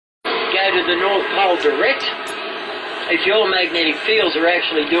go to the North Pole direct, if your magnetic fields are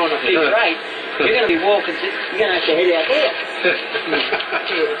actually doing a fixed rate, you're going to be walking, you're going to have to head out there.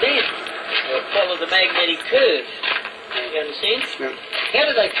 Then, follow the magnetic curve. You understand? Yeah. How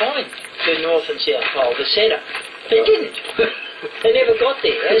did they find the North and South Pole, the centre? They didn't. They never got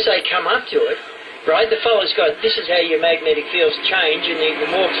there. As they come up to it, right, the fellow's got, this is how your magnetic fields change, and you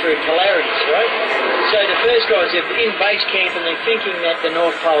can walk through polarities, right? So the first guys are in base camp and they're thinking that the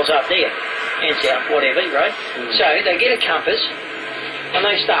North Pole's up there, and South, whatever, right? So they get a compass and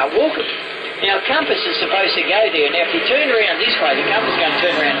they start walking. Now a compass is supposed to go there. Now if you turn around this way, the compass is going to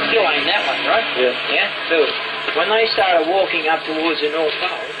turn around and still aim that way, right? Yeah. Yeah? So when they started walking up towards the North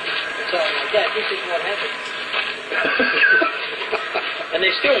Pole, something like that, this is what happened. And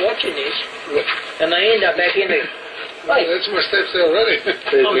they're still watching this, and they end up back in there. Hey, that's my steps there already.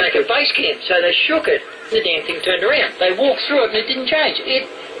 I'm back at base camp. So they shook it, the damn thing turned around. They walked through it and it didn't change. It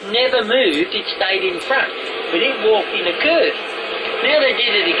never moved, it stayed in front. But it walked in a curve. Now they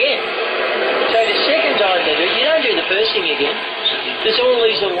did it again. So the second time they do it, you don't do the first thing again. There's all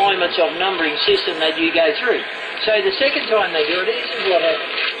these alignments of numbering system that you go through. So the second time they do it, this is what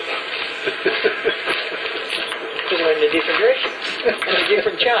happens. Because they're in a different direction, and a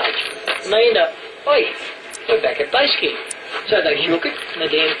different charge. And they end up, oi, we're back at base camp. So they shook it, and the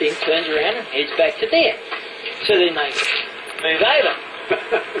damn thing turns around and heads back to there. So then they move over.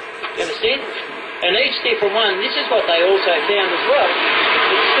 You understand? And each different one, this is what they also found as well,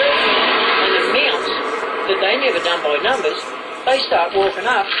 that certain an amounts that they never done by numbers, they start walking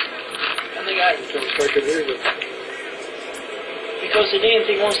up, and they go, because the damn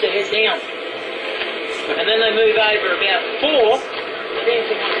thing wants to head down. And then they move over about 4, the damn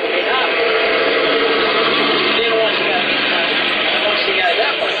thing wants to head up. Then it wants to go this way, it wants to go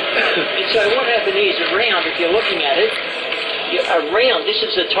that way. And so what happened is, around, if you're looking at it, around, this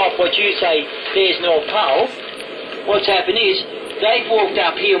is the top, what you say, there's North Pole. What's happened is, they've walked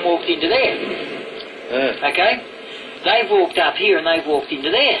up here and walked into there. Okay? They've walked up here and they've walked into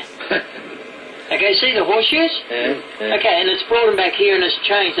there. Okay, see the horseshoes? Okay, and it's brought them back here and it's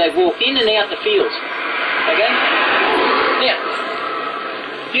changed. They've walked in and out the fields. Okay? Now,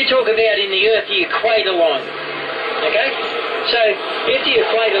 you talk about in the earth the equator line. Okay? So, if the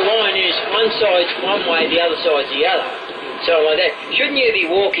equator line is one side's one way, the other side's the other. So like that. Shouldn't you be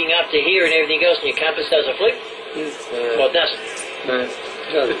walking up to here and everything else and your compass does a flip? Well, it doesn't. No,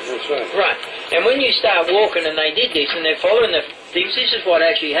 that's right. Right. And when you start walking and they did this and they're following the things, this is what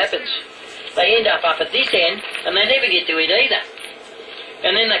actually happens. They end up at this end and they never get to it either.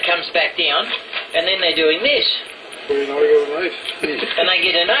 And then that comes back down and then they're doing this. And they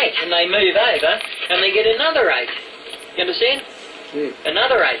get an 8 and they move over and they get another 8. You understand?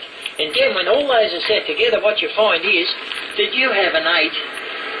 Another 8. And then when all those are set together, what you find is that you have an 8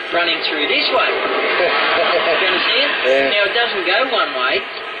 running through this way. You understand? Now it doesn't go one way.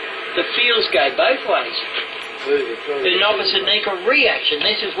 The fields go both ways. There's an opposite and equal reaction.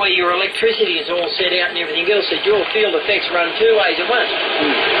 This is where your electricity is all set out and everything else, that your field effects run 2 ways at once.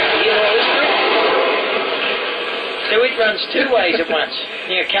 You get all this through? So it runs 2 ways at once.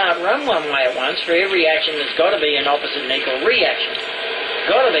 Now it can't run one way at once. For every action there's got to be an opposite and equal reaction.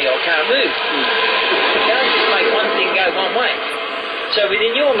 Got to be, or can't move. You can't just make one thing go one way. So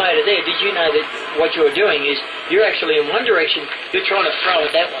within your motor there, did you know that what you're doing is you're actually in one direction, you're trying to throw it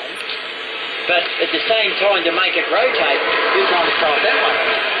that way. But at the same time, to make it rotate, you're trying to throw it that way.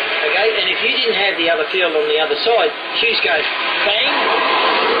 Okay? And if you didn't have the other field on the other side, she just goes bang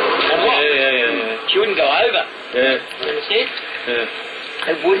and what? She wouldn't go over. You understand?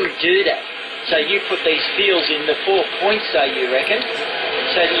 It wouldn't do that. So you put these fields in the 4 points, so you reckon.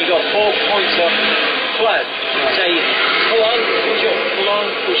 So you've got 4 points of flow. So you pull on, push off, pull on,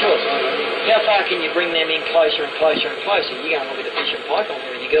 push off. How far can you bring them in closer and closer and closer? You go and look at the fishing pipe on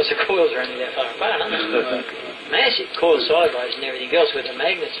everything else, the coils are only that far apart, aren't they? Massive coils sideways and everything else with the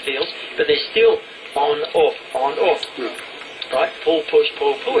magnets fields, but they're still on, off, on, off. Right? Pull, push,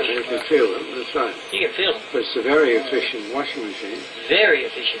 pull, push. You can feel them, that's right. You can feel them. But it's a very efficient washing machine. Very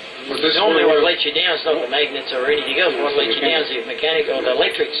efficient. Well, normally what lets you down is not the magnets or anything else. What lets you down is the mechanical or the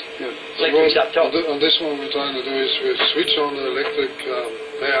electrics. Electrics up top. On this one we're trying to do is we switch on the electric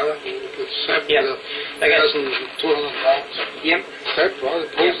there. It's set the gas and 200 volts. Set, right?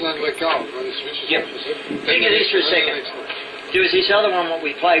 It pulls and then let go. When it switches off. Think of this for a second. There was this other one what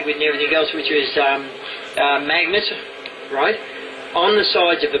we played with and everything else, which was magnets, right, on the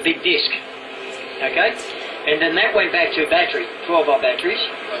sides of a big disc. Okay? And then that went back to a battery, 12-volt batteries.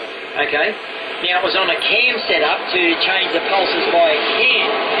 Okay? Now it was on a cam setup to change the pulses by a cam.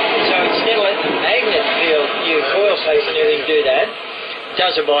 So instead of letting the magnet field, your coil space and everything do that,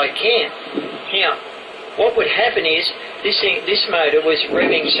 does it by can. Now, what would happen is this motor was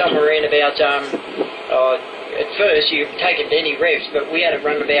revving somewhere around about at first you take it to any revs, but we had it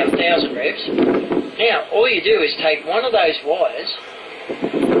run about 1,000 revs. Now, all you do is take one of those wires,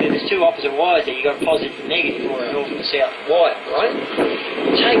 and there's two opposite wires there, you've got a positive and negative, or a north and a south wire, right?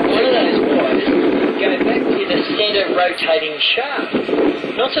 Take one of those wires, go back to the centre rotating shaft,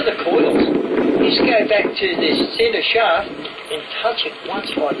 not to the coils. You just go back to the centre shaft and touch it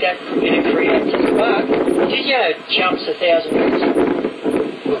once like that, and it creates a spark. Did you know it jumps 1,000 revs?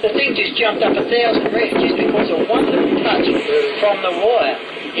 The thing just jumped up 1,000 revs just because of one little touch from the wire.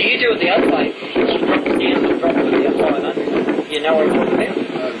 Now you do it the other way. She drops it down and drops it down 500. You know what I'm talking about?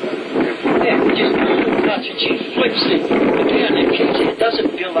 Yeah, just one little touch and she flips it down and keeps it. It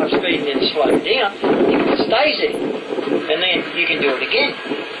doesn't build up speed and then slow down. It stays there. And then you can do it again.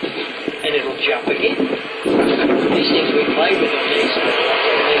 And it'll jump again. These things we play with on these. But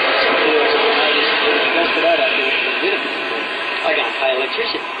I don't do anything with them. I don't pay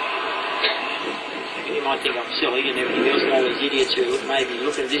electricity. You might think I'm silly and everything else, and all these idiots who maybe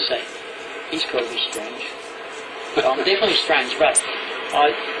look at this say, he's got to be strange. I'm definitely strange, but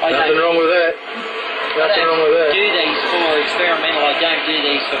I Nothing wrong with that. Nothing wrong with that. do these for experimental. I don't do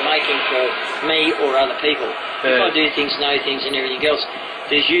these for making for me or other people. If I do things, know things and everything else,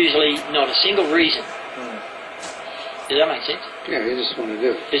 there's usually not a single reason. Does that make sense? Yeah, you just want to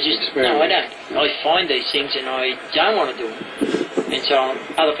do it. It's just, no, I don't. I find these things and I don't want to do them. And so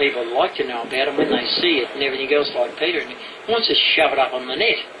other people like to know about them when they see it and everything else, like Peter, and he wants to shove it up on the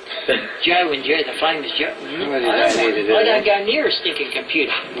net. Joe and Joe, the famous Joe. I don't go near a stinking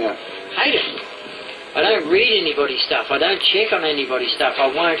computer. Yeah. Hate it. I don't read anybody's stuff. I don't check on anybody's stuff.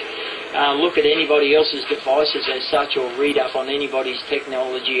 I won't look at anybody else's devices as such or read up on anybody's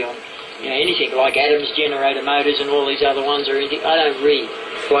technology on anything like Adams generator motors and all these other ones or anything. I don't read.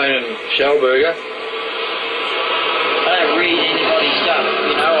 Plain and Shellburger. I don't read anybody's stuff,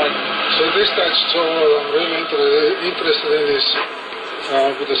 So at this stage, so I'm really interested in this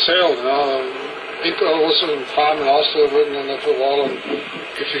with the sale. Also in farming, also working on that for a while. And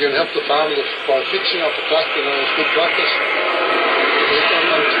if you can help the farmer by fixing up a tractor, it's good practice.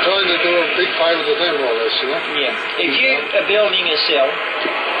 I'm trying to do a big favour to them, more or less, Yeah. If you are building a cell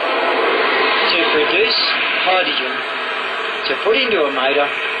to produce hydrogen to put into a motor,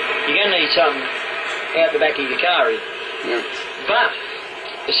 you're going to need something out the back of your car here. Yeah. But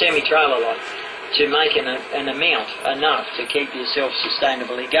a semi-trailer light to make an amount enough to keep yourself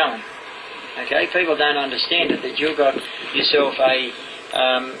sustainably going. Okay, people don't understand it, that you've got yourself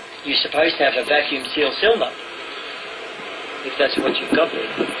you're supposed to have a vacuum seal cylinder, if that's what you've got there.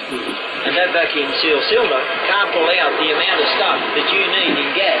 And that vacuum seal cylinder can't pull out the amount of stuff that you need in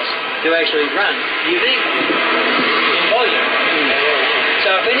gas to actually run your vehicle in volume. So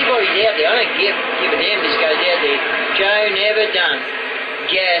if anybody's out there, I don't give a damn this goes out there, Joe never done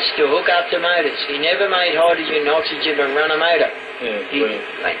gas to hook up to motors. He never made hydrogen and oxygen to run a motor.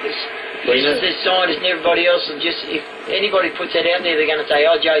 This is the scientist and everybody else, and just if anybody puts that out there, they're going to say,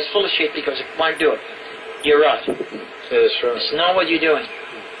 oh, Joe's full of shit because it won't do it. You're right. Yeah, that's right. It's not what you're doing.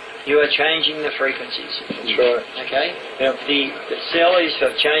 You are changing the frequencies. That's right. Okay? Yep. The cell is for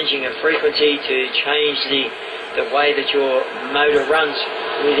changing a frequency to change the way that your motor runs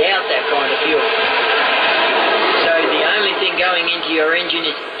without that kind of fuel. So the only thing going into your engine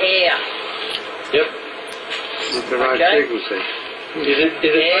is air. Yep. With the right frequency. Is it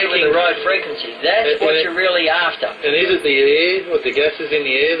air with the right frequency. That's what you're really after. And is it the air, or the gases in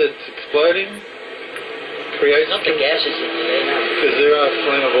the air that's exploding? Creates Not the gases in the air, no. Because there are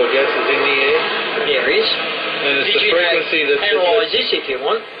flammable gases in the air. There is. And it's the frequency that's... Analyse this if you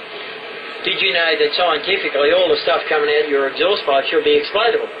want. Did you know that scientifically all the stuff coming out of your exhaust pipe should be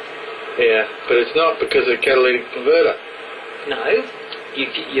explodable? Yeah, but it's not because of a catalytic converter. No.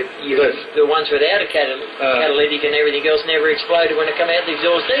 The ones without a catalytic and everything else never exploded when it come out the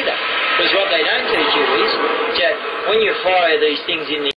exhaust either. Because what they don't teach you is that when you fire these things in the